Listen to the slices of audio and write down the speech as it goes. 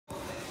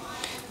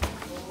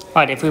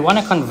Right, if we want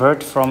to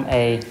convert from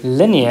a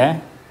linear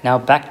now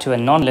back to a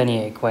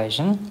nonlinear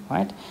equation,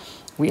 right,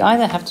 we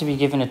either have to be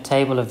given a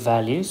table of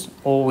values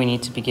or we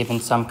need to be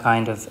given some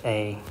kind of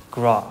a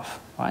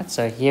graph, right?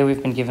 So here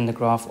we've been given the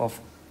graph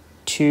of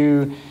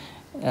two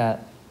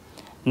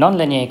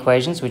nonlinear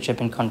equations which have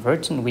been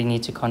converted, and we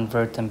need to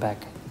convert them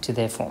back to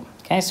their form.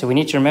 Okay, so we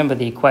need to remember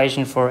the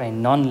equation for a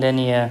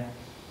nonlinear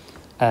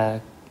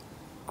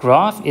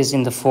graph is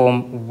in the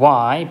form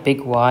y,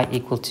 big Y,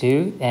 equal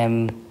to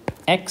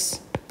mx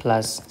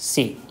plus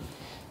c.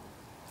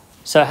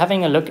 So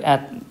having a look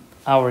at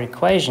our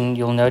equation,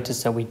 you'll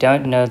notice that we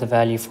don't know the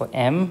value for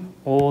m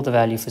or the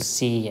value for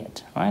c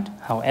yet, right?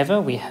 However,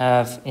 we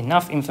have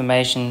enough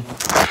information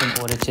in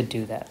order to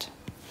do that.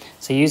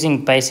 So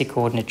using basic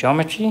coordinate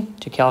geometry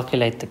to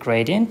calculate the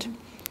gradient,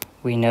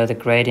 we know the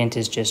gradient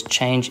is just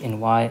change in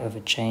y over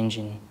change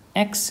in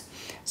x.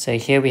 So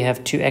here we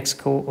have two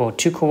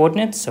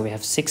coordinates, so we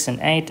have 6 and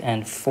 8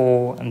 and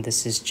 4, and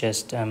this is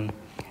just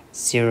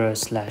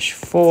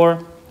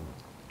 0/4.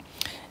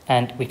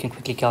 And we can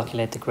quickly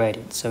calculate the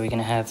gradient. So we're going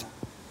to have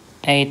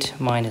 8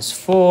 minus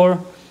 4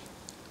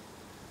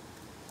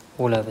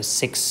 all over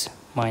 6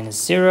 minus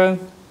 0.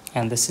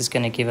 And this is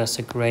going to give us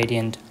a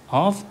gradient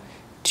of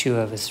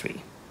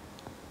 2/3.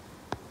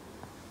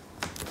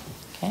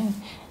 Okay.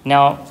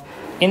 Now,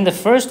 in the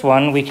first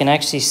one, we can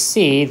actually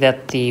see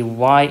that the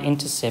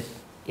y-intercept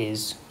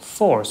is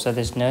 4. So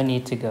there's no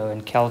need to go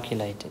and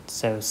calculate it.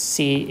 So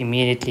c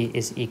immediately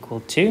is equal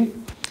to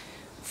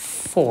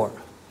 4.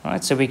 All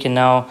right, so we can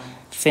now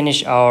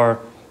finish our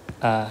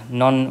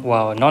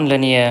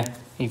nonlinear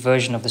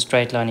version of the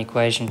straight line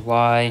equation,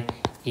 y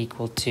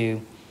equal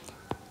to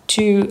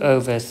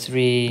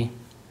 2/3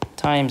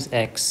 times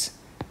x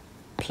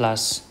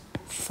plus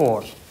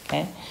 4.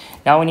 Okay.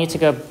 Now we need to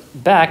go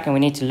back and we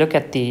need to look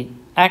at the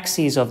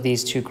axes of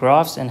these two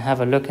graphs and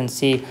have a look and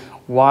see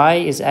y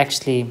is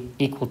actually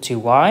equal to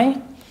y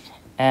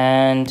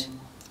and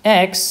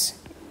x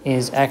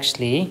is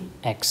actually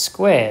x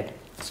squared.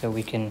 So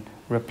we can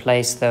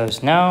replace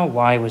those now.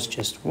 Y was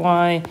just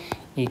y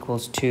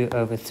equals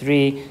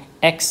 2/3.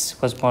 X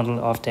was modeled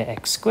after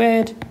x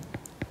squared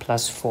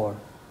plus 4.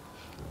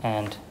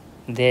 And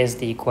there's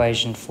the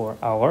equation for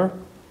our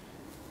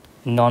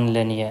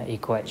nonlinear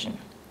equation.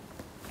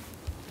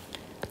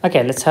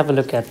 Okay, let's have a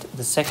look at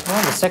the second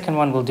one. The second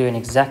one we'll do in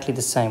exactly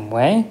the same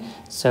way.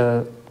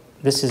 So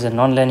this is a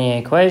nonlinear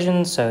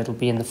equation, so it'll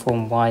be in the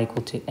form y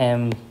equal to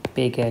m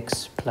big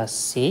X plus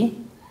c.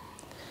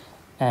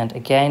 And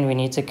again, we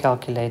need to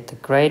calculate the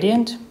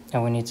gradient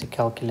and we need to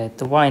calculate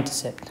the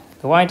y-intercept.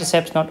 The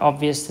y-intercept's not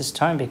obvious this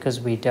time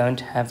because we don't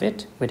have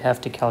it. We'd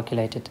have to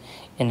calculate it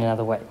in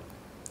another way.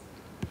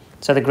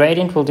 So the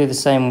gradient will do the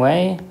same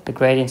way. The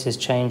gradient is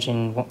change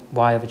in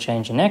y over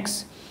change in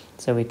x.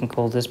 So we can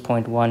call this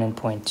point 1 and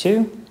point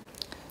 2.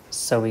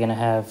 So we're going to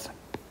have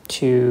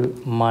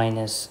 2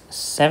 minus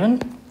 7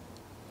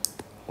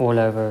 all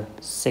over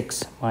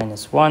 6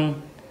 minus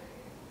 1.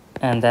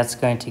 And that's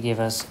going to give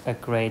us a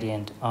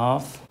gradient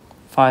of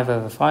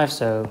 5/5,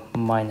 so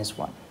minus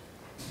 1.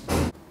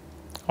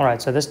 All right,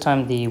 so this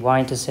time the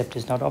y-intercept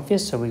is not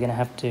obvious, so we're going to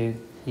have to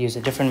use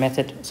a different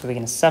method. So we're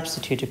going to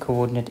substitute a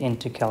coordinate in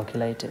to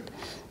calculate it.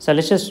 So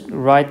let's just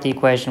write the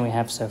equation we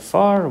have so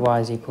far. Y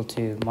is equal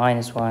to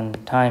minus 1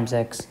 times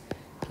x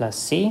plus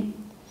c.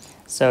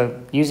 So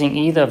using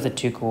either of the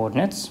two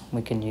coordinates,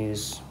 we can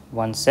use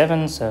 1,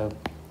 7. So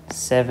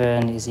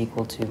 7 is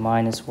equal to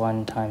minus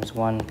 1 times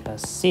 1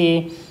 plus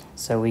c.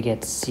 So we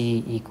get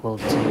c equal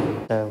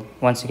to, so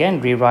once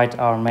again, rewrite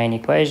our main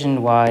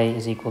equation. Y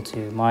is equal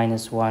to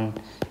minus 1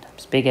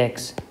 times big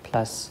X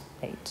plus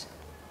 8.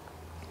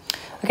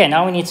 Okay,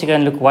 now we need to go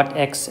and look what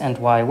x and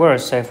y were.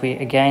 So if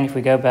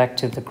we go back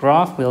to the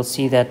graph, we'll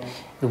see that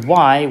the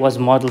y was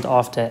modeled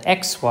after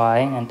xy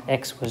and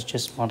x was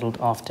just modeled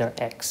after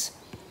x.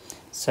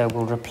 So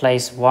we'll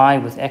replace y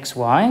with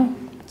xy.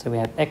 So we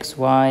have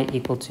xy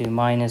equal to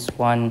minus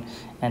 1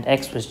 and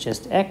x was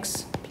just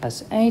x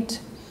plus 8.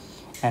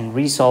 And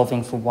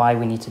resolving for y,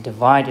 we need to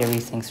divide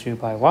everything through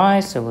by y.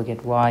 So we'll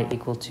get y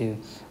equal to,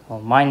 well,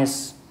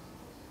 minus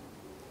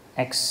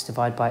x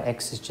divided by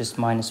x is just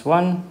minus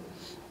 1.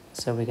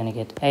 So we're going to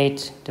get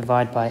 8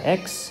 divided by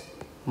x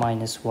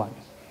minus 1.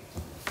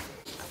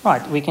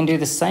 Right, we can do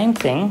the same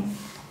thing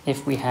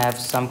if we have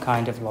some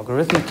kind of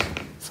logarithmic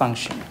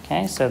function.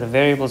 Okay, so the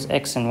variables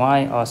x and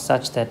y are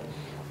such that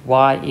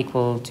y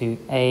equal to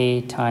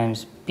a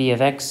times b of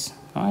x,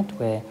 right,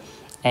 where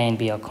a and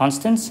b are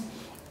constants.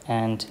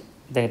 And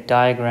the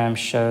diagram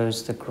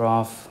shows the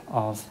graph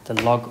of the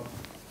log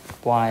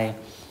y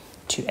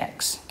to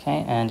x,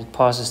 okay? And it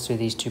passes through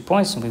these 2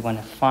 points, and we want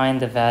to find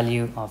the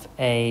value of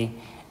a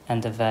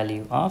and the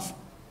value of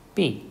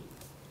b,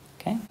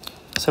 okay?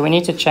 So we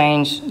need to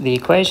change the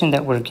equation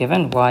that we're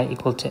given, y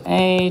equal to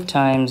a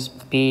times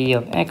b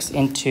of x,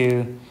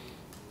 into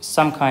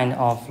some kind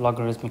of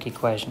logarithmic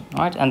equation,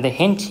 right? And the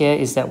hint here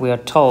is that we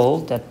are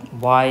told that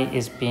y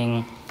is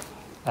being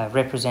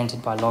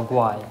represented by log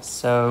y.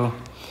 So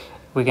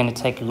we're going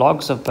to take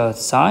logs of both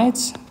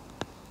sides.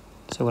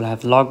 So we'll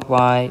have log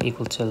y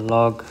equal to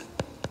log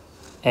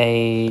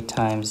a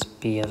times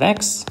b of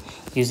x.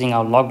 Using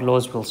our log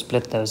laws, we'll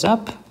split those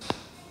up.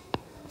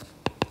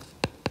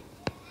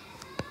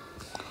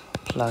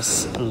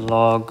 Plus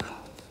log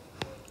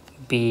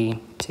b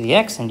to the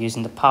x, and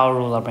using the power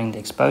rule, I'll bring the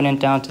exponent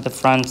down to the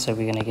front, so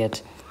we're going to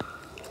get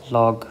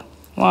log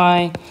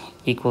y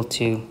equal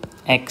to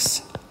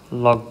x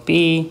log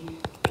b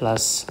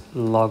plus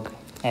log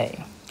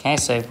a. Okay,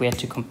 so if we had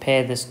to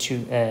compare this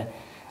to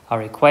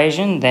our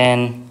equation,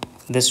 then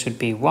this would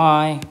be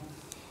y,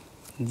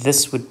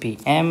 this would be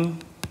m,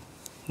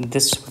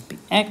 this would be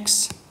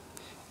x,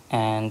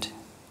 and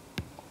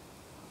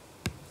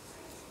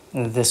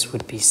this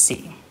would be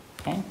c.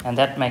 Okay? And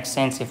that makes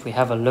sense if we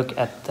have a look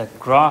at the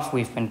graph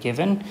we've been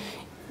given.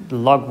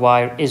 Log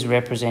y is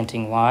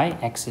representing y,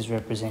 x is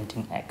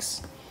representing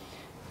x.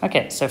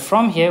 Okay, so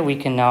from here we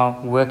can now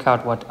work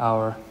out what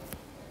our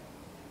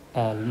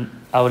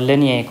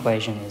linear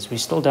equation is. We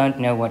still don't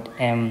know what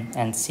m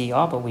and c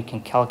are, but we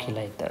can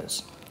calculate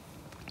those.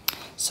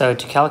 So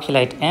to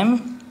calculate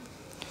m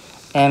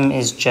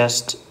is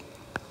just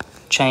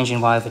change in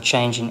y over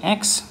change in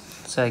x.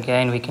 So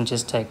again, we can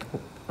just take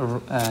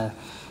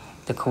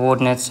the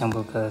coordinates, and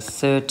we'll go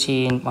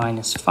 13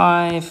 minus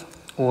 5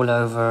 all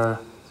over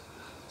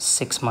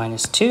 6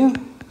 minus 2.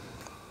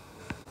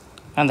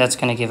 And that's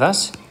going to give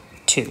us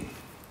 2.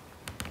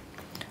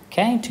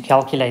 Okay, to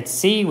calculate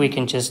c, we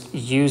can just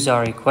use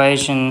our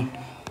equation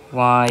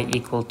y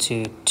equal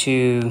to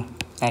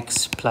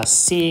 2x plus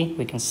c.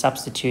 We can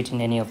substitute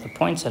in any of the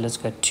points, so let's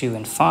go 2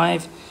 and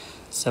 5.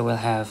 So we'll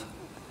have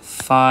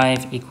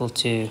 5 equal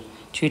to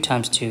 2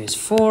 times 2 is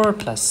 4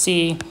 plus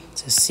c,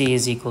 so c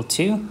is equal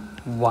to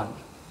 1.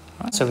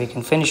 Right, so we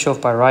can finish off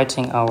by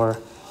writing our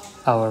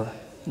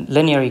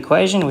linear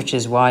equation, which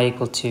is y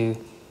equal to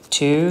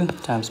 2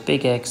 times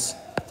big X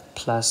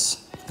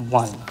plus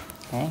 1.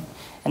 Okay?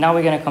 And now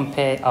we're going to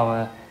compare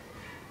our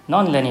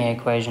nonlinear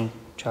equation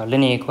to our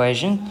linear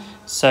equation.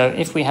 So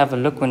if we have a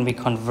look when we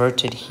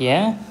converted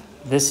here,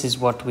 this is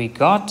what we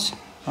got,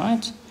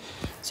 right?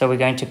 So we're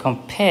going to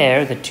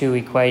compare the two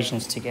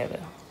equations together.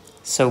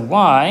 So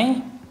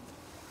y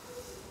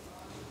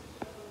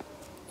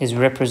is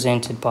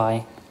represented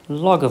by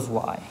log of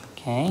y,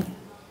 okay?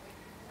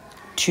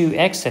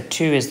 2x, so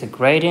 2 is the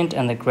gradient,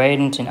 and the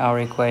gradient in our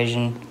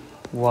equation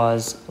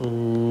was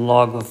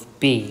log of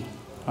b,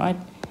 right?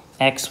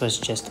 X was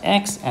just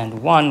x,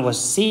 and 1 was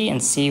c,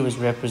 and c was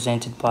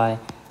represented by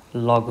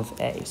log of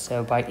a.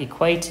 So by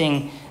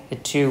equating the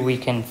two, we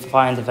can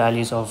find the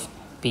values of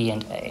b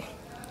and a.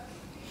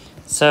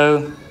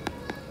 So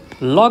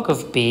log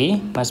of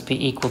b must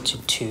be equal to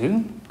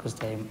 2, because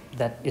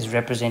that is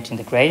representing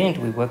the gradient.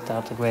 We worked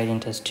out the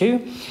gradient as 2.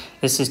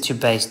 This is to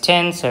base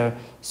 10, so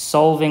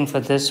solving for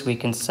this, we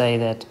can say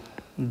that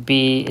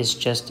b is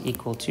just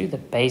equal to, the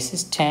base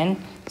is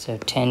 10, so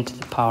 10 to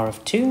the power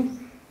of 2.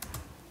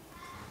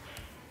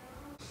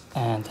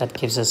 And that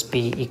gives us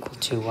b equal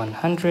to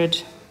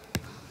 100.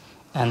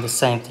 And the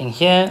same thing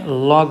here,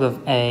 log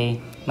of a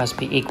must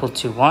be equal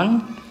to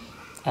 1,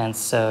 and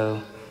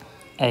so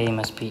a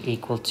must be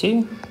equal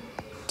to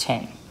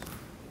 10.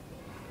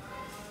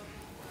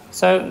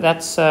 So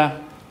that's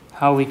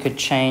how we could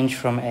change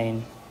from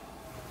a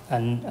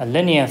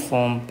linear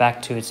form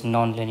back to its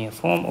nonlinear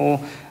form, or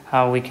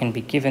how we can be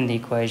given the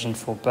equation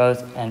for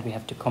both and we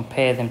have to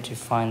compare them to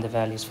find the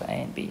values for a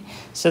and b.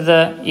 So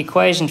the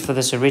equation for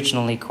this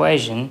original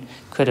equation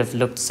could have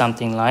looked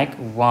something like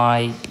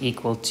y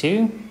equal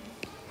to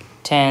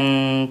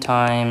 10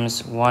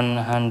 times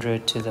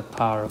 100 to the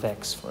power of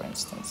x, for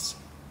instance.